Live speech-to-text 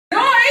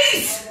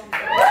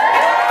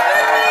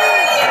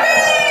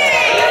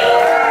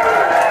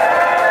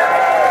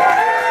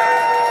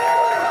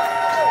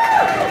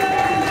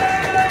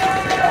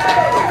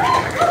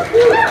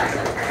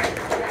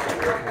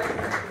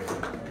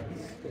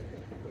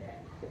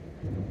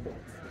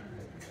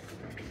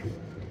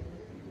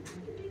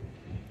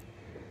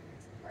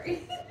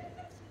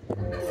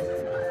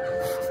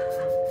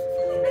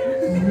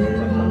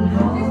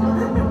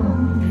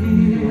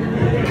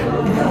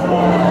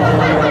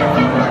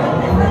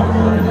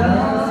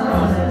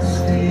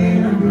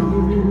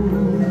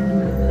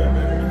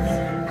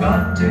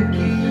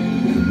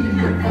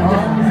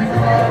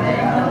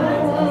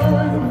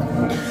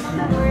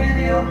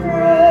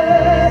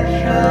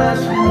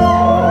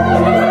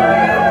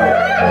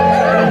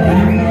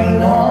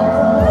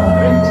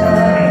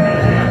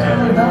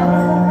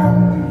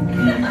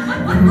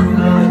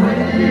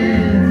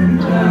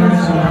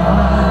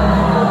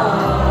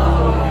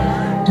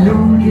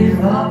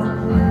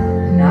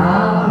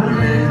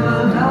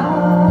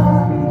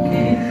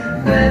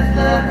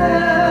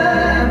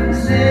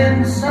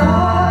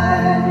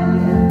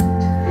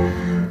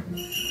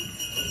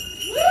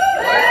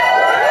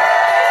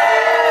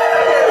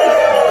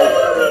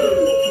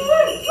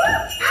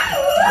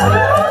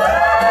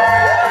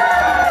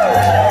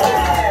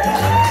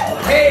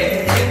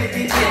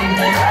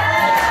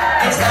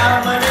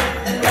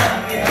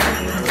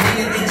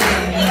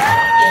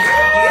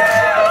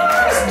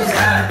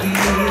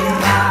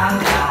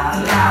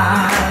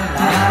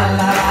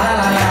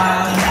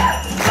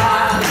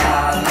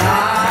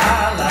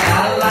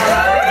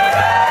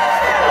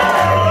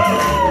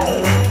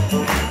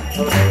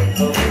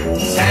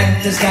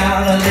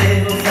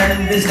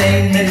his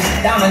name is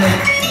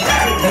Dominic,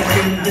 the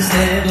cutest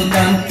little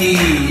donkey.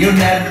 You'll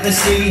never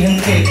see him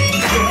kick.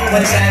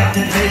 When Santa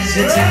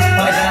visits his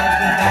pajamas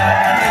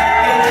without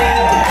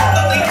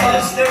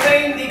because the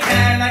reindeer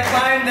cannot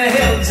climb the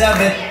hills of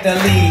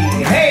Italy.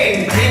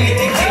 Hey,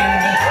 jiggity-jing,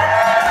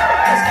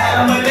 it's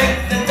Dominic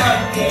the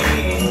donkey.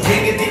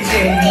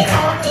 Jiggity-jing,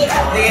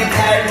 the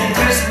Italian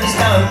Christmas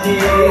donkey.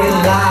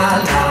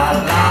 La la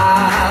la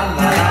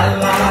la la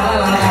la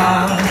la.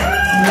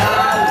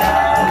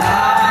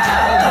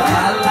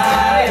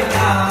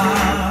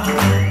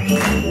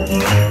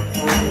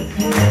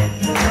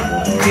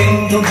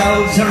 Jingle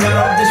bells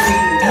around the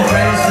street and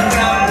presents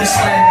around the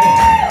sled.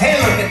 Hey,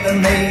 look at the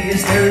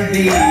Mayor's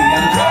derby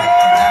and talk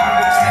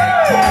around its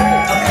head.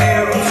 A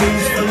pair of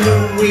shoes for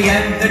Louis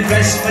and a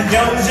dress for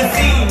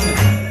Josephine.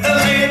 The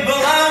label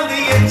on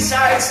the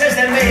inside says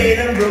they're made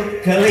in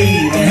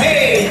Brooklyn.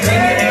 Hey,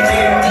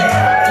 jiggity-jing,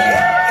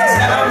 it's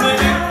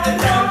Dominic the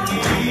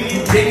donkey.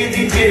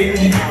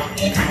 Jiggity-jing,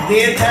 the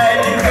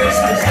Italian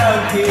Christmas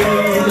donkey.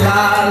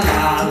 La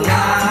la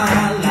la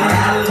la la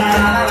la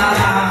la.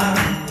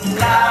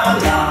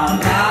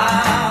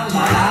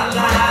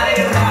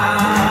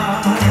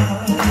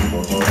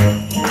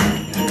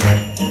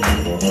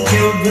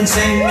 Children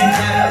sing and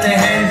clap their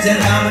hands and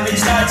Dominic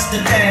starts to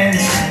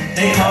dance.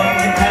 They talk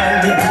and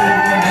carry to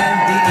him and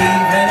he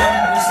even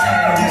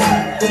understands.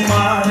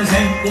 Kumaras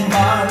and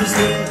kumaras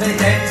do